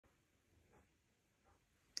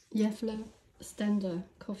Gefle Standard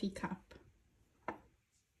coffee cup.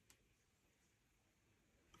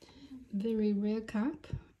 Very rare cup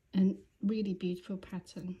and really beautiful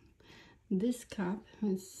pattern. This cup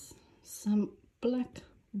has some black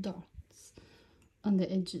dots on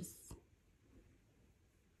the edges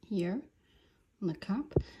here on the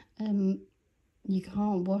cup. You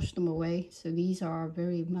can't wash them away, so these are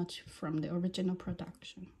very much from the original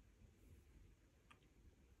production.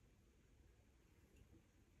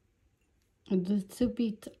 A little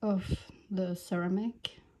bit of the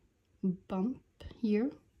ceramic bump here,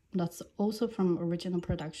 that's also from original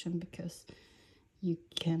production, because you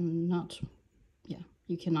cannot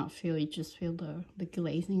feel, you just feel the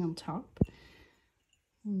glazing on top.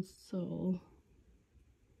 And so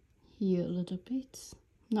here a little bit,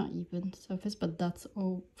 not even surface, but that's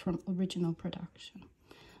all from original production.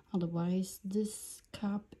 Otherwise, this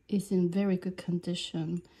cup is in very good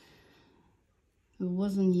condition. It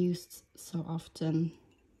wasn't used so often.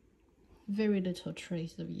 Very little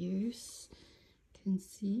trace of use. You can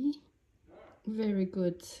see very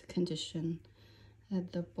good condition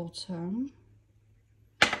at the bottom.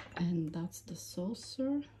 And that's the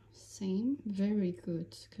saucer, same, very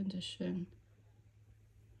good condition.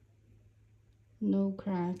 No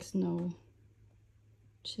cracks, no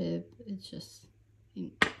chip, it's just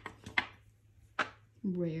in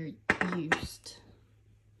rare used.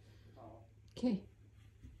 Okay.